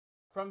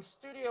From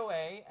Studio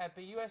A at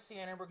the USC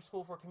Annenberg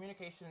School for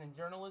Communication and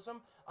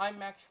Journalism, I'm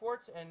Max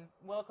Schwartz, and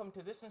welcome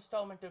to this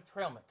installment of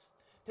Trail Mix.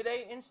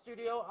 Today in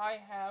studio, I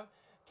have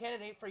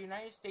candidate for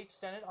United States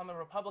Senate on the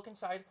Republican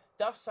side,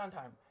 Duf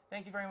Sundheim.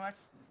 Thank you very much,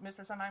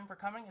 Mr. Sundheim, for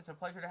coming. It's a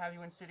pleasure to have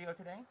you in studio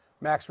today.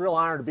 Max, real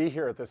honor to be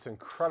here at this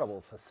incredible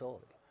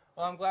facility.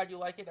 Well, I'm glad you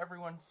like it.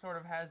 Everyone sort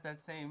of has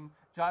that same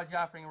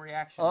jaw-dropping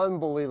reaction.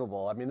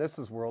 Unbelievable. I mean, this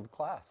is world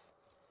class.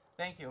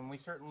 Thank you, and we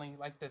certainly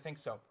like to think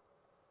so.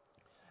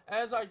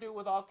 As I do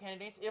with all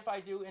candidates, if I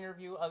do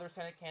interview other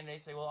Senate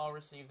candidates, they will all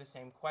receive the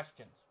same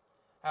questions.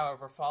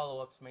 However,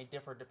 follow-ups may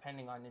differ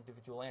depending on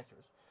individual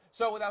answers.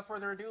 So without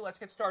further ado, let's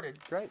get started.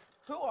 Great.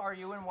 Who are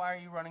you and why are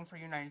you running for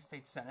United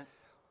States Senate?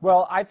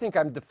 Well, I think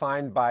I'm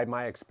defined by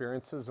my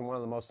experiences, and one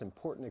of the most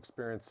important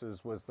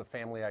experiences was the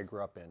family I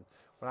grew up in.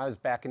 When I was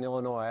back in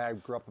Illinois, I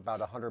grew up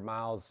about 100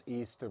 miles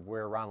east of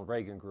where Ronald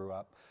Reagan grew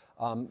up.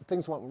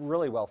 Things went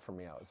really well for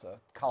me. I was a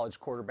college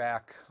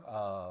quarterback,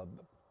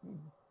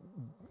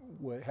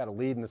 had a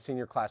lead in the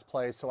senior class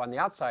play, so on the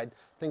outside,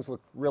 things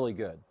looked really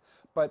good.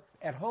 But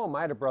at home,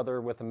 I had a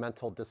brother with a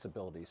mental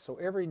disability. So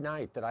every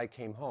night that I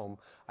came home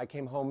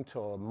to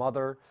a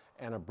mother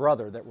and a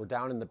brother that were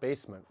down in the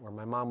basement where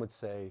my mom would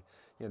say,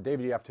 you know,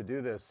 David, you have to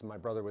do this. And my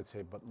brother would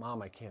say, but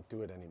Mom, I can't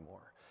do it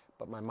anymore.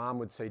 But my mom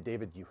would say,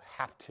 David, you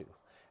have to.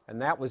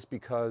 And that was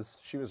because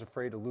she was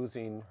afraid of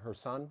losing her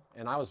son,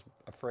 and I was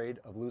afraid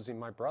of losing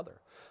my brother.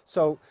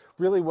 So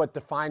really what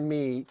defined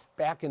me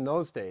back in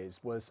those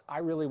days was I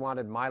really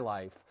wanted my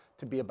life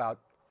to be about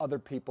other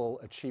people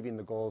achieving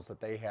the goals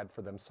that they had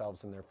for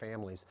themselves and their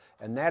families.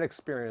 And that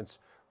experience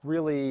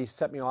really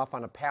set me off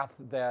on a path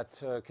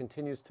that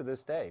continues to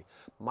this day.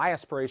 My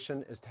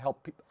aspiration is to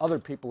help other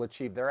people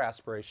achieve their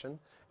aspiration,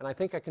 and I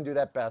think I can do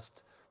that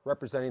best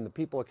representing the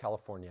people of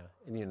California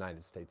in the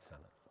United States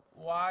Senate.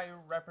 Why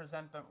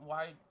represent them?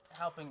 Why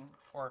helping,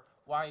 or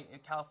why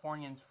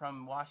Californians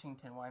from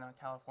Washington? Why not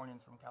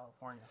Californians from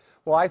California?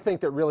 Well, I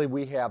think that really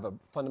we have a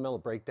fundamental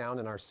breakdown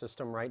in our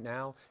system right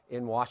now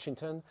in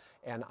Washington,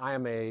 and I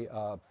am a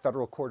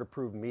federal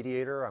court-approved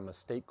mediator. I'm a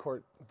state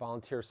court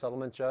volunteer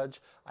settlement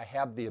judge. I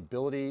have the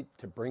ability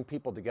to bring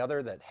people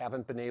together that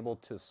haven't been able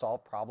to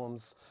solve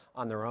problems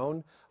on their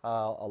own. A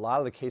lot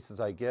of the cases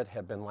I get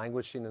have been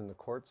languishing in the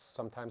courts,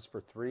 sometimes for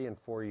 3 and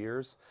 4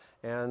 years,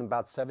 and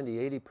about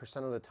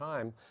 70–80% of the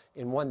time,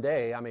 in one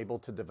day, I'm able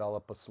to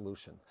develop a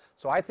solution.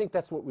 So I think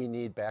that's what we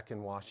need back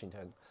in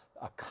Washington,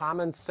 a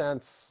common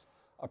sense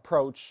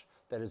approach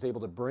that is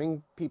able to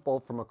bring people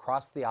from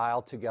across the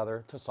aisle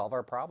together to solve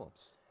our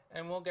problems.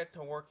 And we'll get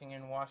to working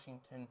in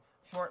Washington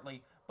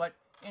shortly, but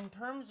in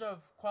terms of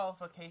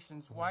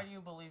qualifications, why do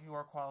you believe you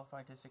are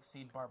qualified to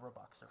succeed Barbara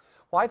Boxer?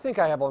 Well, I think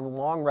I have a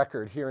long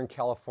record here in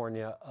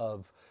California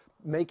of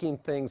making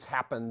things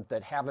happen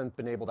that haven't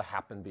been able to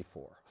happen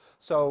before.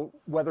 So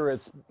whether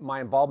it's my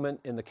involvement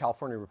in the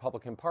California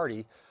Republican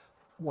Party,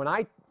 when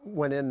I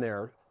went in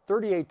there,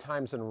 38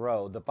 times in a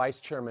row, the vice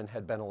chairman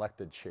had been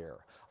elected chair.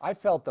 I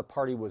felt the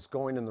party was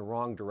going in the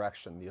wrong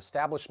direction. The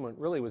establishment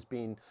really was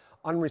being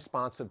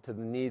unresponsive to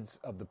the needs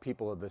of the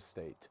people of this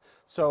state.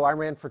 So I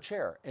ran for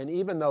chair. And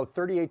even though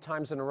 38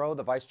 times in a row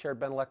the vice chair had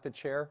been elected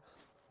chair,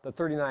 the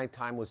 39th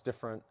time was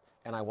different,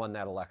 and I won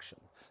that election.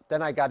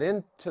 Then I got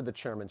into the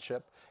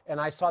chairmanship, and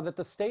I saw that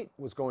the state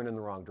was going in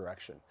the wrong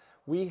direction.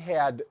 We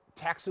had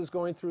taxes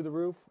going through the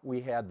roof, we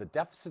had the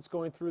deficits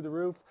going through the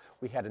roof,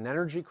 we had an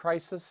energy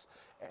crisis,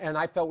 and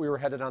I felt we were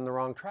headed on the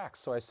wrong track.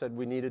 So I said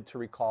we needed to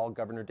recall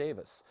Governor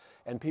Davis.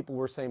 And people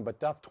were saying, but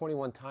Duff,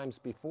 21 times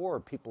before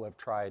people have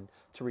tried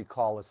to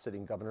recall a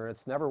sitting governor.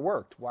 It's never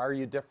worked. Why are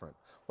you different?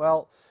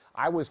 Well,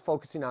 I was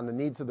focusing on the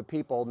needs of the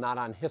people, not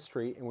on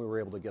history, and we were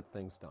able to get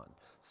things done.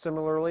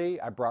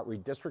 Similarly, I brought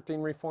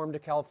redistricting reform to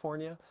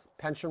California,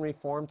 pension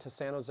reform to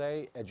San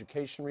Jose,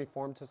 education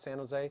reform to San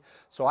Jose.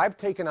 So I've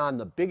taken on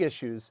the big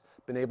issues,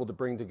 been able to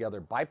bring together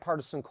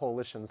bipartisan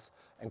coalitions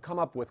and come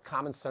up with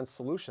common sense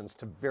solutions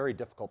to very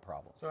difficult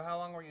problems. So how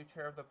long were you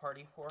chair of the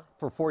party for?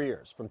 For 4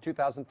 years, from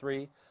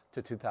 2003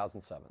 to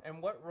 2007.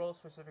 And what role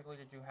specifically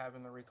did you have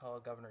in the recall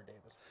of Governor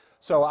Davis?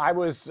 So I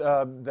was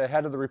the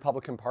head of the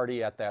Republican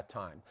Party at that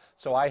time.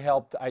 So I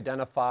helped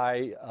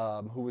identify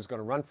who was going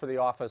to run for the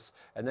office,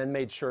 and then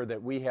made sure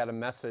that we had a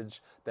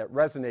message that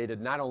resonated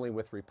not only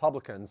with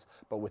Republicans,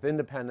 but with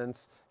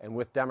independents and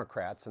with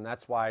Democrats. And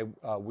that's why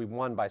we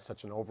won by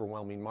such an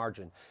overwhelming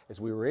margin,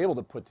 is we were able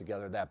to put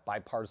together that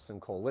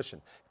bipartisan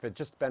coalition. If it had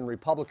just been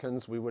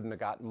Republicans, we wouldn't have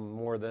gotten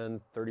more than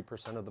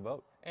 30% of the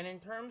vote. And in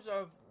terms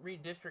of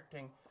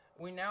redistricting,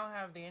 we now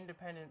have the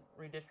Independent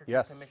Redistricting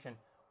Yes. Commission.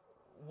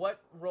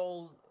 What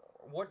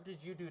did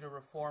you do to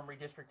reform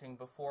redistricting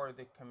before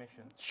the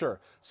commission? Sure.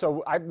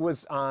 So I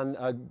was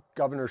on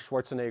Governor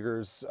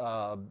Schwarzenegger's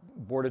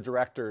board of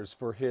directors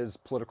for his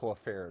political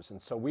affairs.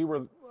 And so we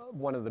were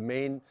one of the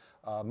main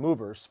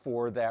movers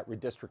for that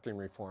redistricting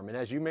reform. And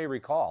as you may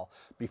recall,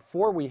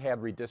 before we had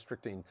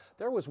redistricting,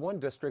 there was one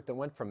district that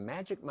went from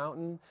Magic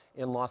Mountain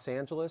in Los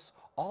Angeles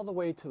all the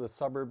way to the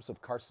suburbs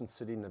of Carson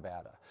City,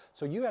 Nevada.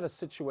 So you had a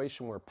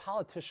situation where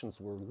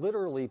politicians were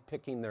literally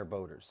picking their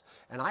voters.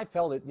 And I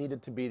felt it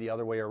needed to be the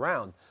other way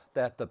around,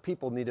 that the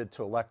people needed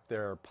to elect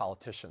their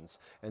politicians.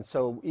 And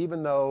so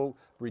even though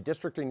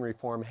redistricting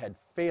reform had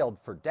failed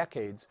for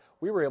decades,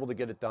 we were able to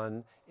get it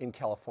done in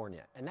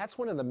California. And that's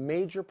one of the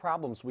major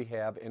problems we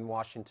have in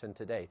Washington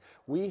today.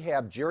 We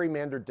have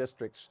gerrymandered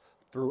districts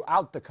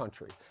throughout the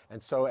country.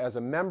 And so as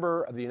a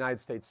member of the United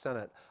States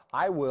Senate,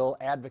 I will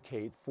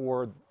advocate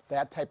for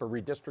that type of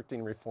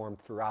redistricting reform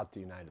throughout the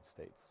United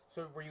States.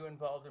 So were you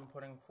involved in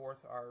putting forth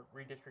our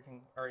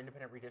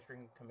independent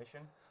redistricting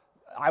commission?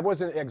 I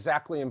wasn't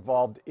exactly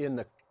involved in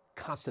the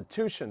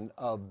constitution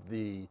of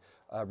the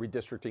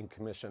redistricting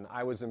commission.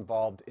 I was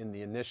involved in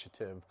the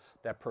initiative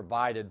that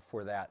provided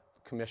for that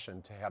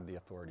commission to have the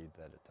authority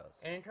that it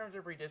does. And in terms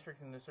of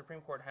redistricting, the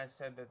Supreme Court has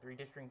said that the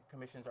redistricting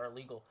commissions are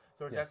legal.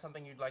 So is Yes. that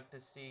something you'd like to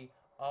see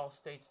all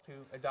states to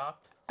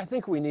adopt? I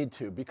think we need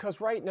to,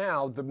 because right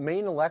now the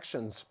main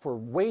elections for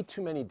way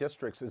too many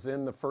districts is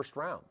in the first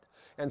round.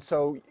 And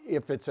so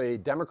if it's a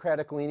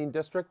Democratic-leaning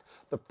district,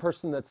 the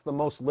person that's the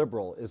most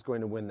liberal is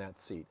going to win that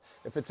seat.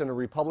 If it's in a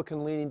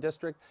Republican-leaning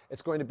district,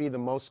 it's going to be the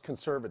most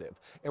conservative.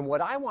 And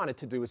what I wanted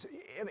to do is,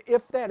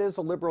 if that is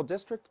a liberal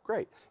district,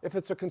 great. If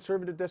it's a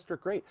conservative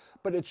district, great.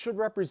 But it should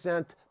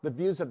represent the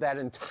views of that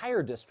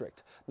entire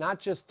district, not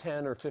just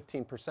 10 or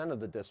 15% of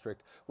the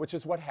district, which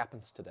is what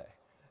happens today.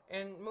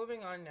 And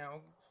moving on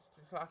now,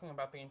 talking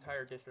about the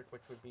entire district,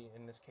 which would be,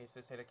 in this case,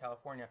 the state of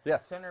California.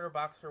 Yes. Senator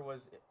Boxer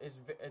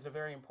is a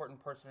very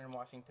important person in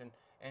Washington,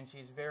 and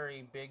she's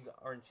very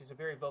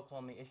vocal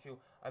on the issue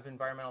of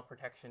environmental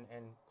protection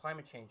and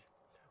climate change.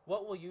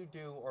 What will you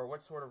do, or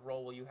what sort of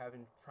role will you have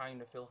in trying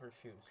to fill her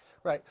shoes?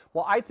 Right.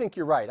 Well, I think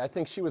you're right. I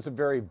think she was a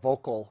very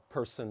vocal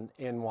person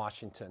in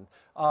Washington.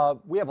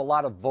 We have a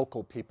lot of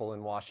vocal people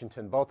in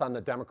Washington, both on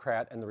the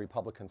Democrat and the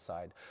Republican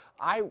side.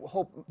 I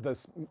hope the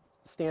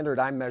standard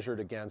I'm measured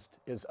against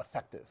is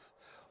effective.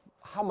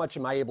 How much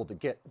am I able to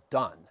get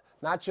done?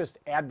 Not just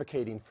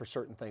advocating for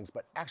certain things,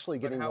 but actually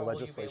getting the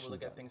legislation done. How will you be able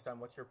to get things done?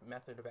 What's your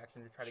method of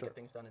action to try to get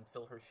things done and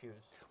fill her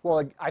shoes?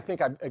 Well, I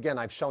think,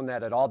 I've shown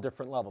that at all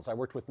different levels. I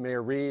worked with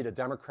Mayor Reed, a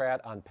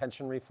Democrat, on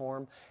pension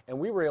reform, and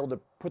we were able to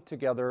put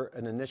together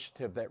an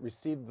initiative that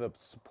received the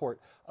support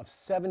of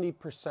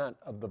 70%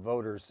 of the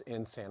voters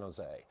in San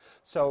Jose.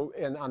 So,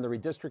 and on the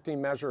redistricting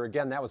measure,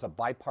 again, that was a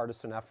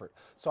bipartisan effort.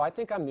 So I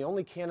think I'm the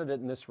only candidate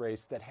in this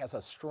race that has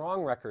a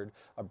strong record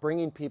of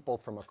bringing people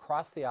from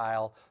across the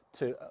aisle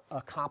to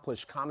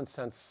accomplish common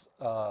sense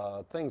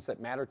things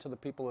that matter to the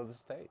people of the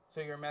state.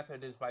 So your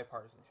method is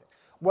bipartisanship?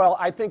 Well,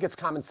 I think it's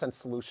common sense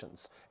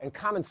solutions. And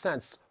common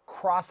sense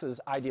crosses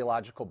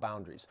ideological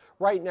boundaries.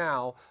 Right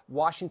now,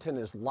 Washington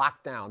is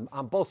locked down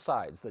on both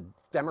sides. The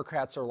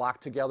Democrats are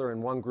locked together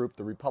in one group,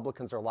 the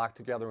Republicans are locked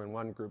together in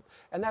one group.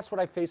 And that's what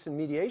I face in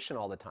mediation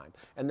all the time.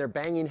 And they're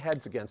banging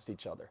heads against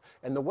each other.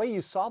 And the way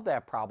you solve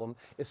that problem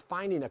is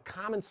finding a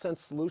common sense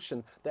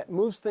solution that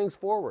moves things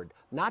forward,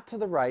 not to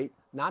the right,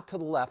 not to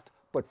the left,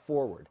 but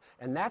forward.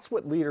 And that's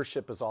what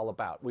leadership is all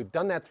about. We've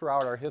done that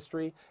throughout our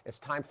history. It's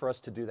time for us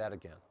to do that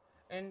again.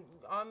 And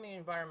on the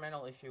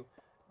environmental issue,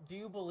 do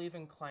you believe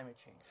in climate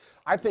change?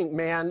 I think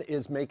man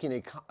is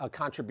making a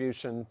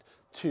contribution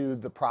to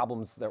the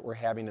problems that we're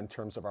having in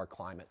terms of our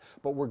climate.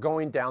 But we're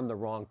going down the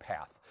wrong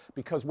path,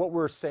 because what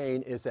we're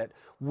saying is that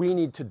we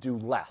need to do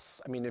less.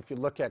 I mean, if you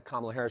look at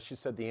Kamala Harris, she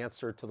said the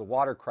answer to the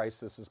water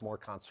crisis is more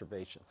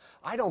conservation.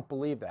 I don't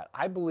believe that.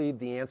 I believe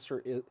the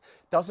answer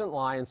doesn't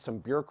lie in some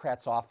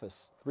bureaucrat's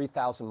office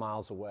 3,000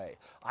 miles away.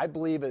 I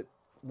believe it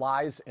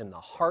lies in the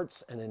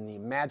hearts and in the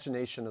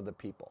imagination of the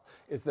people.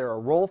 Is there a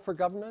role for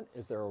government?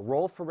 Is there a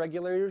role for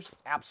regulators?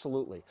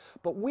 Absolutely.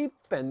 But we've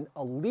been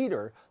a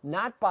leader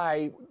not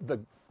by the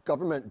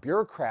government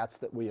bureaucrats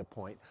that we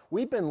appoint.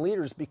 We've been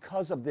leaders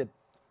because of the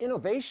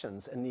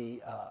innovations and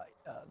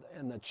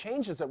the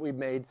changes that we've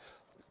made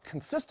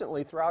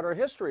consistently throughout our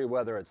history,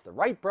 whether it's the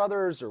Wright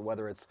brothers or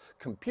whether it's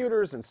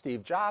computers and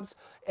Steve Jobs.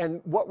 And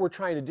what we're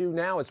trying to do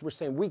now is we're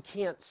saying we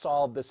can't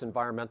solve this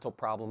environmental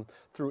problem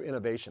through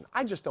innovation.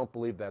 I just don't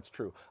believe that's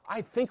true. I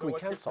think we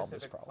can solve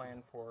this problem. What's your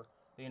specific plan for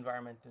the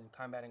environment and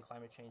combating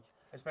climate change,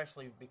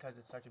 especially because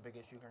it's such a big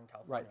issue here in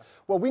California? Right.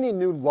 Well, we need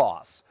new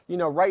laws. You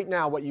know, right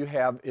now what you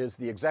have is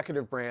the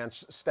executive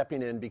branch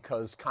stepping in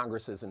because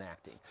Congress isn't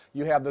acting.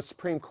 You have the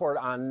Supreme Court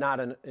on not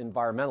an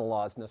environmental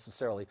laws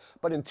necessarily,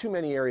 but in too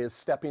many areas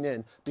stepping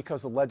in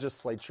because the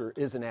legislature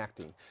isn't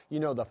acting. You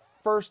know, the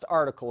first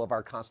article of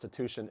our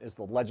Constitution is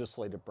the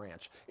legislative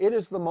branch. It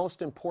is the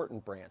most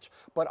important branch.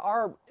 But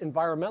our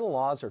environmental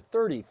laws are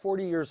 30,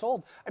 40 years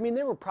old. I mean,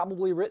 they were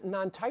probably written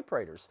on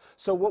typewriters.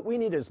 So what we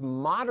need is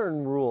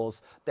modern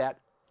rules that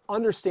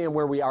understand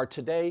where we are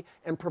today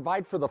and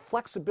provide for the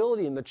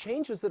flexibility and the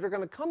changes that are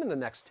going to come in the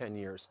next 10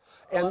 years.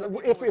 And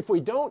if we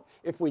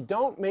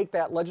don't make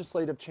that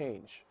legislative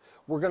change,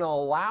 we're going to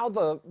allow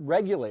the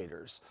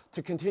regulators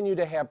to continue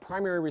to have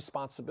primary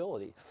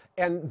responsibility.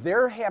 And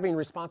they're having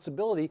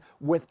responsibility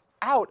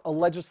without a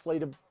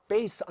legislative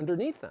base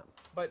underneath them.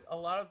 But a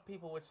lot of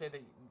people would say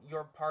that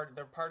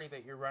the party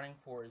that you're running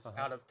for is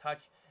out of touch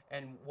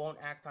and won't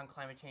act on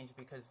climate change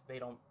because they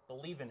don't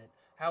believe in it.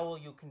 How will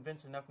you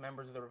convince enough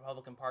members of the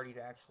Republican Party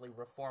to actually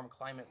reform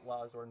climate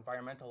laws or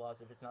environmental laws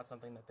if it's not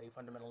something that they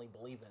fundamentally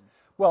believe in?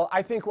 Well,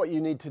 I think what you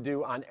need to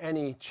do on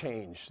any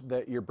change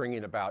that you're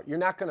bringing about, you're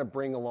not going to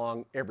bring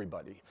along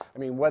everybody. I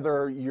mean,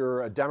 whether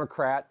you're a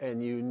Democrat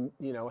and you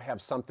have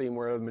something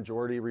where a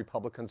majority of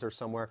Republicans are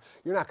somewhere,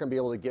 you're not going to be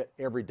able to get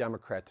every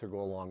Democrat to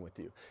go along with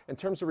you. In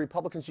terms of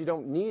Republicans, you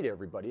don't need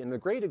everybody. And the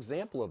great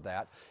example of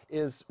that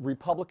is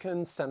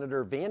Republican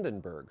Senator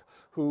Vandenberg,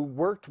 who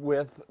worked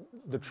with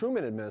the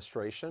Truman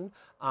administration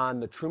on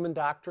the Truman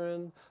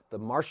Doctrine, the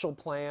Marshall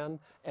Plan,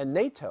 and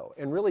NATO,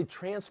 and really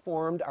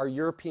transformed our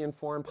European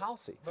foreign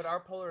policy. But our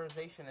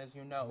polarization, as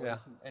you know,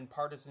 and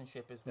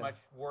partisanship is much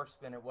worse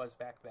than it was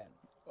back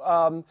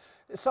then.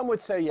 Some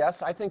would say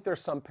yes. I think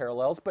there's some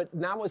parallels, but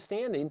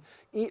notwithstanding,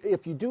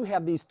 if you do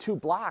have these two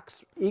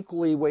blocks,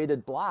 equally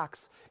weighted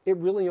blocks, it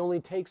really only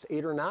takes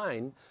 8 or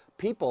 9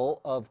 people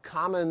of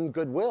common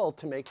goodwill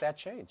to make that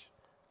change.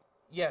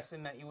 Yes,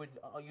 in that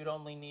you'd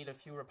only need a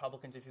few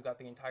Republicans if you got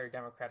the entire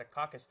Democratic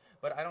caucus.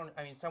 But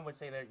some would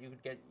say that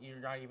you're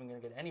not even going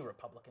to get any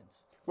Republicans.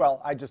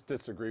 Well, I just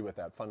disagree with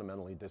that,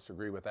 fundamentally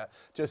disagree with that.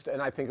 And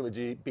I think it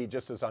would be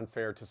just as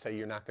unfair to say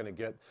you're not going to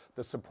get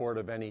the support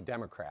of any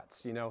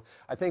Democrats.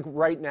 I think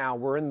right now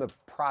we're in the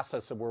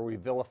process of where we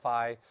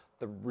vilify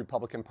the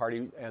Republican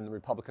Party and the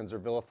Republicans are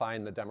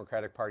vilifying the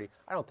Democratic Party.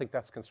 I don't think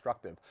that's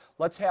constructive.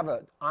 Let's have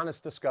an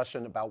honest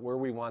discussion about where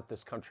we want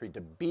this country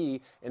to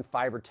be in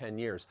 5 or 10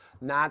 years,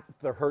 not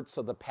the hurts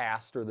of the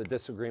past or the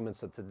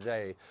disagreements of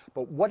today,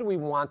 but what do we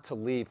want to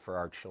leave for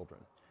our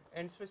children?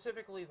 And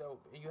specifically, though,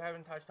 you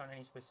haven't touched on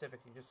any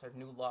specifics. You just said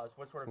new laws.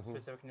 What sort of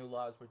specific new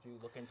laws would you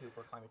look into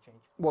for climate change?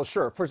 Well,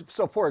 sure.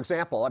 For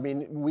example,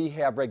 we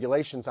have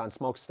regulations on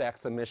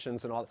smokestacks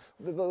emissions and all.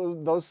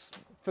 Those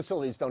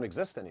facilities don't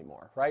exist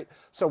anymore, right?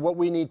 So what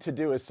we need to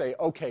do is say,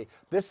 okay,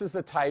 this is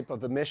the type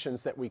of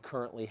emissions that we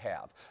currently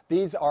have.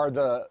 These are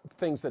the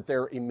things that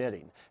they're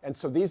emitting. And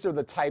so these are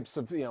the types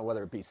of,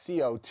 whether it be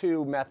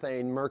CO2,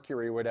 methane,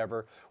 mercury,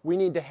 whatever, we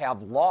need to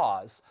have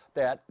laws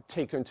that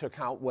take into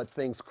account what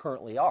things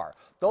currently are.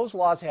 Those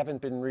laws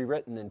haven't been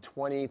rewritten in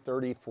 20,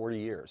 30, 40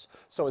 years.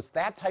 So it's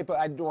that type of,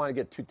 I don't want to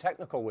get too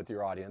technical with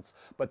your audience,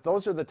 but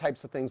those are the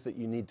types of things that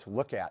you need to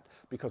look at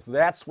because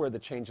that's where the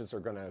changes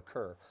are going to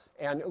occur.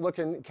 And look,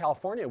 in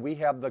California, we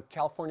have the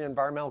California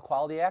Environmental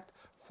Quality Act,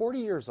 40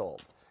 years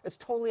old. It's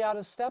totally out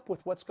of step with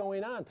what's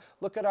going on.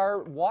 Look at our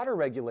water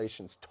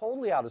regulations,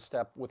 totally out of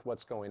step with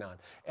what's going on.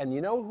 And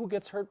you know who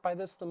gets hurt by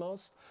this the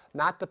most?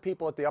 Not the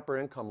people at the upper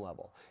income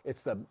level.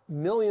 It's the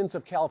millions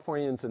of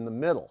Californians in the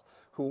middle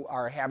who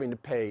are having to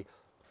pay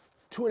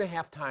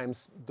 2.5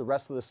 times the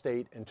rest of the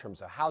state in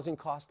terms of housing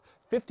cost,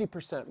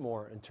 50%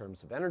 more in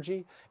terms of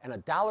energy, and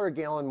 $1 a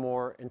gallon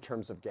more in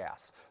terms of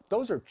gas.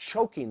 Those are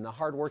choking the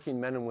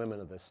hardworking men and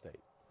women of this state.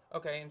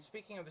 Okay, and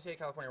speaking of the state of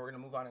California, we're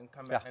going to move on and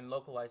come back and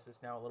localize this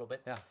now a little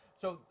bit. Yeah.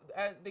 So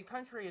the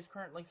country is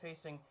currently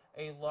facing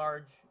a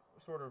large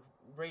sort of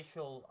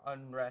racial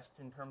unrest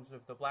in terms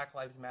of the Black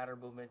Lives Matter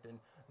movement and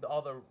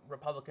all the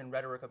Republican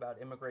rhetoric about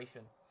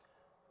immigration.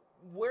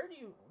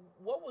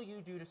 What will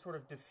you do to sort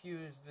of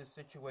diffuse this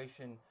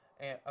situation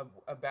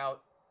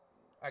about,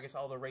 I guess,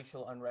 all the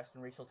racial unrest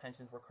and racial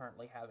tensions we're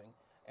currently having?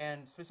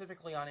 And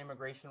specifically on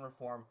immigration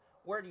reform,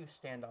 where do you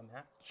stand on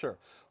that? Sure.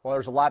 Well,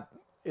 there's a lot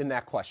in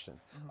that question.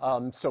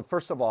 So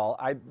first of all,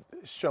 I've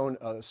shown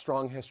a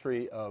strong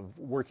history of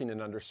working in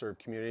underserved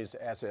communities,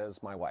 as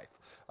has my wife.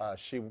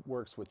 She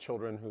works with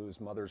children whose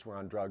mothers were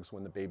on drugs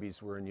when the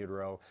babies were in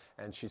utero,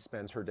 and she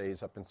spends her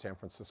days up in San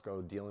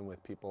Francisco dealing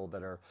with people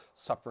that are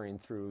suffering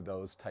through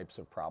those types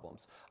of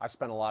problems. I've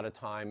spent a lot of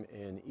time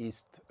in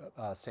East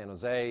San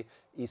Jose,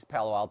 East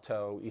Palo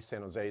Alto. East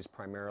San Jose is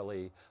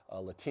primarily a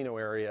Latino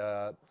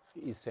area.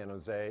 East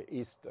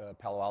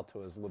Palo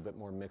Alto is a little bit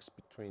more mixed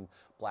between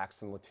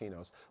blacks and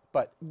Latinos.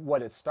 But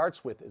what it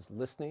starts with is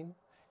listening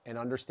and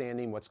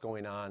understanding what's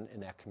going on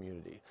in that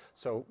community.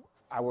 So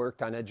I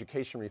worked on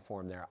education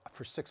reform there.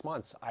 For 6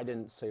 months, I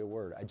didn't say a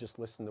word. I just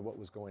listened to what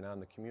was going on in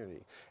the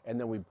community. And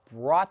then we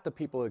brought the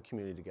people of the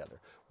community together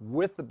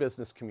with the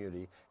business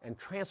community and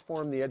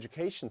transformed the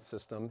education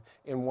system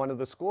in one of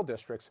the school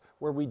districts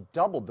where we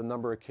doubled the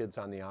number of kids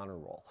on the honor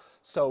roll.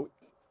 So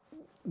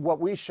what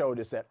we showed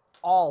is that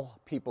all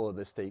people of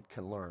this state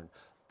can learn.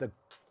 The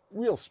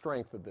real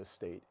strength of this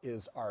state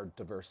is our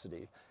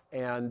diversity.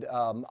 And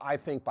I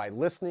think by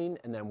listening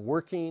and then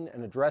working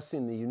and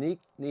addressing the unique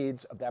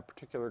needs of that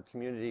particular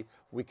community,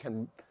 we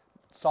can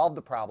solve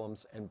the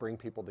problems and bring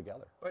people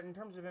together. But in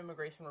terms of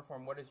immigration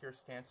reform, what is your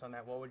stance on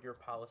that? What would your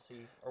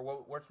policy, or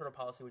what sort of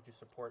policy would you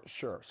support?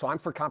 Sure. So I'm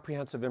for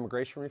comprehensive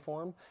immigration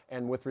reform.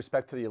 And with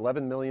respect to the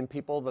 11 million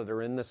people that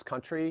are in this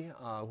country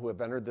who have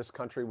entered this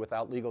country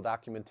without legal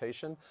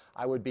documentation,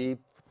 I would be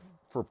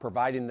for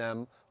providing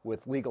them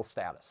with legal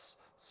status.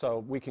 So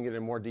we can get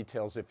into more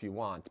details if you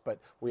want, but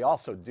we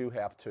also do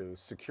have to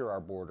secure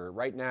our border.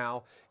 Right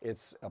now,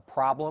 it's a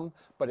problem,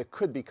 but it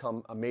could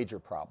become a major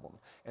problem.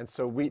 And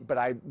so but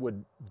I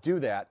would do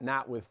that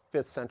not with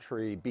 5th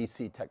century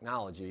BC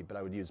technology, but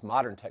I would use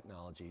modern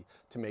technology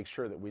to make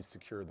sure that we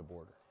secure the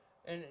border.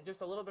 And just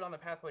a little bit on the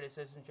pathway to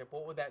citizenship,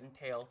 what would that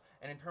entail?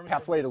 And in terms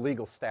pathway to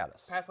legal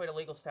status. Pathway to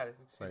legal status,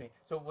 excuse Right. me.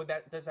 So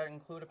does that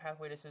include a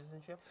pathway to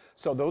citizenship?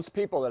 So those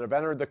people that have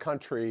entered the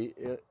country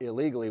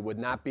illegally would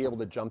not be able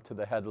to jump to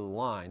the head of the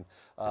line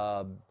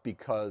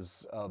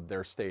because of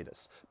their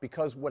status.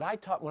 Because when I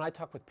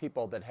talk with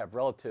people that have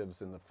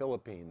relatives in the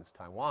Philippines,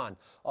 Taiwan,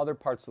 other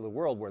parts of the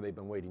world where they've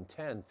been waiting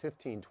 10,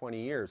 15,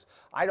 20 years,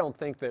 I don't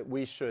think that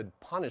we should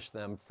punish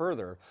them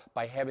further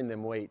by having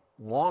them wait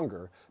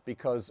longer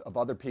because of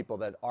other people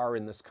that are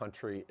in this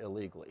country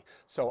illegally.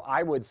 So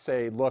I would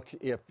say, look,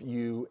 if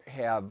you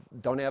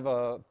don't have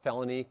a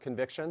felony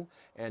conviction,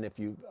 and if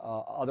you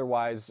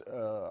otherwise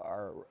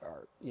are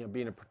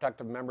being a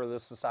productive member of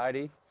this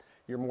society,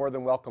 you're more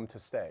than welcome to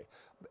stay.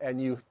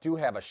 And you do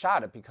have a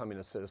shot at becoming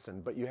a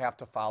citizen, but you have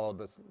to follow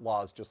the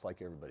laws just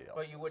like everybody else.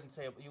 But you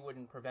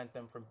wouldn't prevent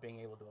them from being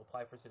able to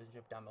apply for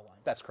citizenship down the line.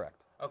 That's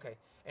correct. Okay.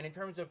 And in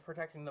terms of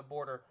protecting the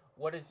border,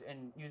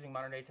 and using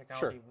modern day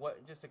technology, Sure.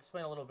 Just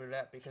explain a little bit of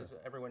that, because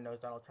everyone knows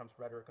Donald Trump's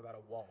rhetoric about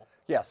a wall.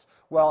 Yes.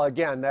 Well,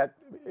 again,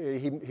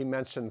 he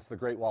mentions the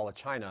Great Wall of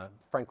China.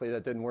 Frankly,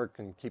 that didn't work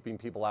in keeping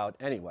people out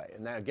anyway.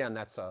 And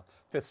that's a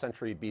 5th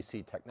century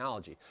BC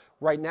technology.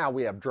 Right now,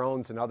 we have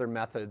drones and other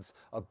methods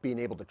of being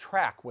able to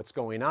track what's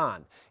going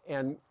on.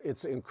 And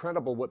it's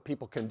incredible what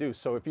people can do.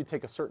 So if you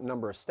take a certain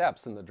number of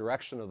steps in the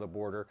direction of the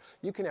border,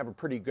 you can have a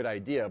pretty good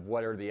idea of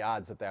what are the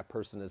odds that that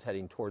person is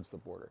heading towards the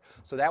border.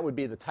 So that would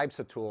be the types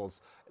of tools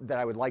that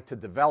I would like to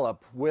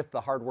develop with the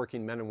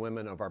hardworking men and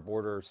women of our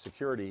border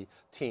security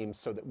teams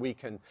so that we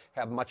can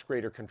have much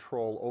greater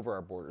control over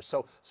our borders.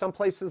 So some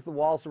places the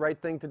wall's the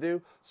right thing to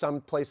do.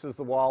 Some places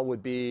the wall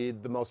would be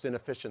the most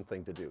inefficient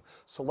thing to do.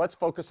 So let's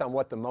focus on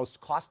what the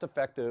most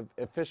cost-effective,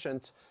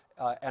 efficient,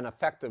 and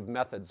effective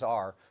methods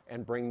are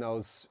and bring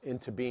those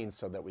into being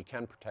so that we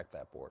can protect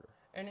that border.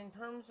 And in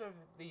terms of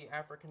the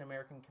African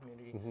American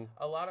community,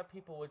 a lot of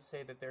people would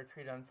say that they're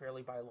treated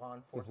unfairly by law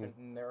enforcement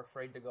and they're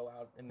afraid to go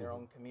out in their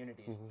own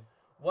communities.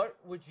 What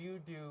would you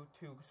do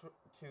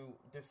to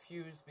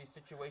diffuse the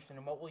situation,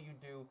 and what will you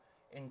do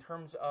in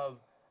terms of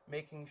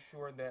making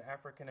sure that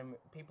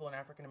people in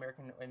African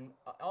American and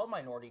all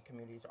minority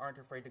communities aren't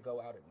afraid to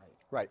go out at night?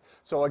 Right.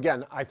 So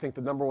again, I think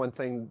the number one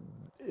thing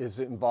is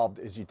involved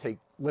is you take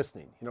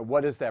listening.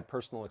 What is that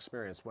personal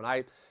experience? When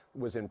I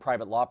was in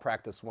private law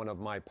practice, one of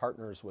my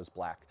partners was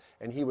black,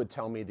 and he would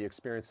tell me the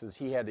experiences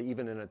he had,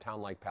 even in a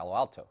town like Palo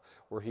Alto,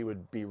 where he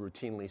would be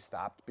routinely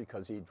stopped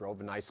because he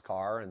drove a nice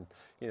car, and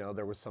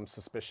there was some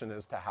suspicion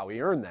as to how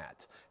he earned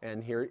that.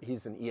 And here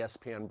he's an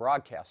ESPN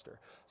broadcaster.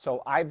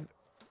 So I've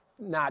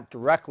not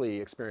directly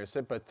experienced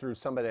it, but through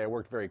somebody I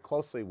worked very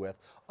closely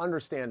with,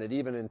 understand that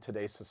even in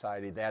today's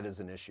society, that is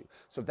an issue.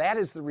 So that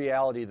is the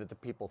reality that the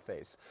people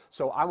face.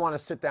 So I want to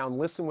sit down,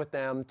 listen with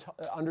them,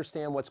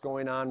 understand what's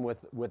going on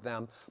with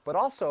them, but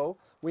also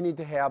we need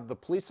to have the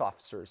police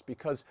officers,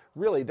 because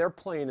really they're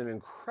playing an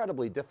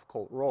incredibly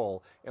difficult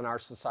role in our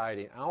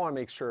society. And I want to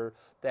make sure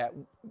that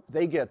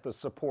they get the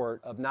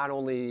support of not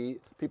only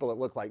people that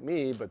look like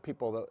me, but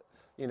people that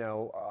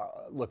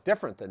look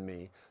different than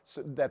me,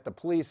 so that the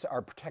police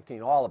are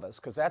protecting all of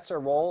us, because that's their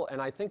role,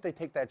 and I think they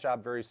take that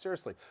job very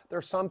seriously. There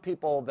are some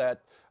people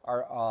that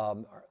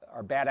are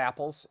bad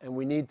apples, and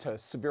we need to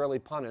severely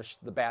punish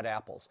the bad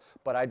apples.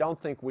 But I don't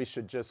think we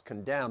should just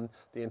condemn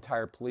the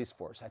entire police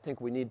force. I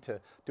think we need to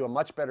do a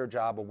much better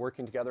job of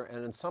working together,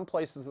 and in some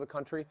places of the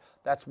country,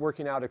 that's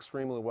working out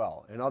extremely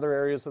well. In other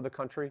areas of the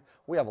country,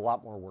 we have a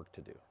lot more work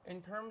to do.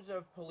 In terms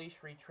of police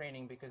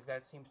retraining, because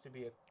that seems to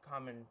be a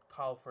common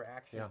call for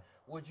action,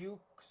 would you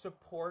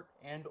support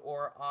and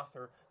or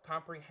author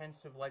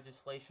comprehensive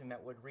legislation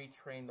that would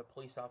retrain the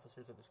police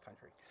officers of this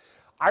country?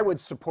 I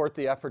would support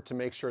the effort to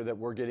make sure that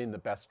we're getting the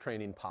best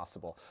training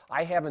possible.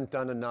 I haven't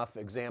done enough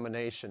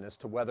examination as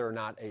to whether or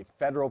not a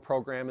federal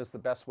program is the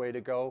best way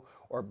to go,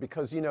 or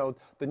because,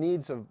 the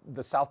needs of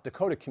the South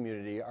Dakota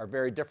community are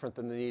very different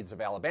than the needs of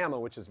Alabama,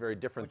 which is very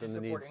different than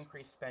the needs. Would you support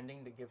increased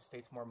spending to give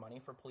states more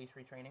money for police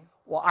retraining?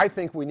 Well, I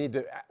think we need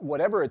to,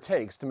 whatever it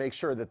takes to make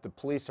sure that the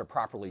police are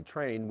properly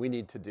trained, we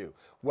need to do.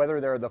 Whether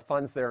there are the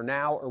funds there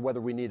now or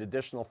whether we need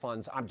additional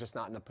funds, I'm just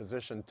not in a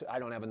position to, I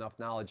don't have enough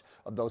knowledge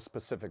of those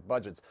specific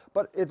budgets.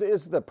 But it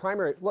is the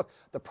primary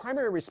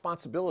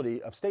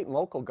responsibility of state and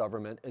local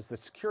government is the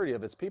security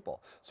of its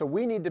people. So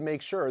we need to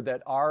make sure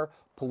that our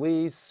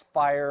police,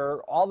 fire,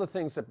 all the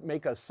things that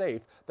make us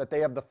safe, that they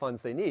have the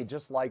funds they need.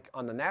 Just like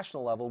on the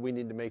national level, we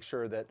need to make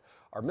sure that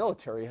our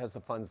military has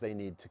the funds they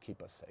need to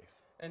keep us safe.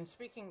 And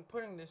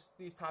putting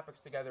these topics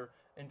together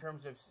in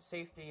terms of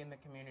safety in the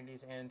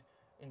communities and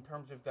in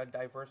terms of the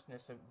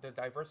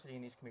diversity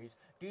in these communities,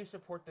 do you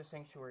support the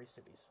sanctuary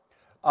cities?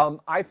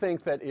 I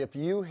think that if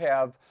you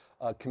have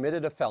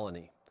committed a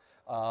felony,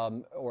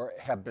 or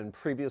have been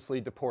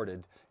previously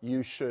deported,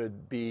 you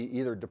should be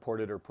either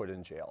deported or put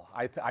in jail.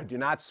 I do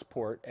not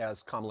support,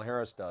 as Kamala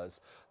Harris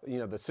does,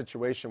 the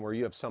situation where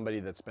you have somebody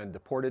that's been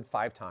deported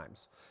 5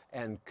 times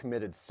and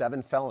committed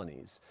 7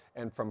 felonies,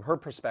 and from her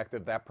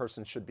perspective, that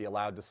person should be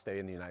allowed to stay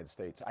in the United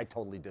States. I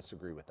totally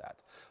disagree with that.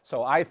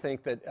 So I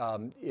think that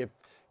if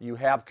you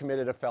have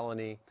committed a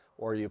felony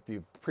or if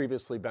you've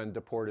previously been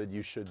deported,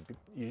 you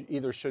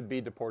either should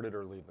be deported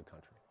or leave the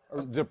country,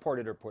 or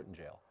deported or put in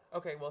jail.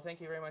 Okay, well, thank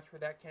you very much for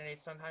that,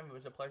 Candidate Sundheim. It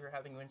was a pleasure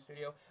having you in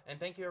studio, and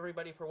thank you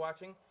everybody for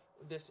watching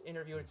this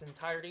interview in its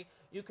entirety.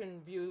 You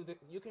can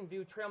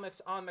view Trail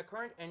Mix on The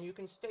Current, and you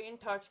can stay in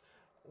touch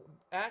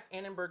at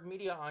Annenberg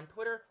Media on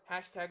Twitter,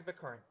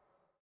 #TheCurrent.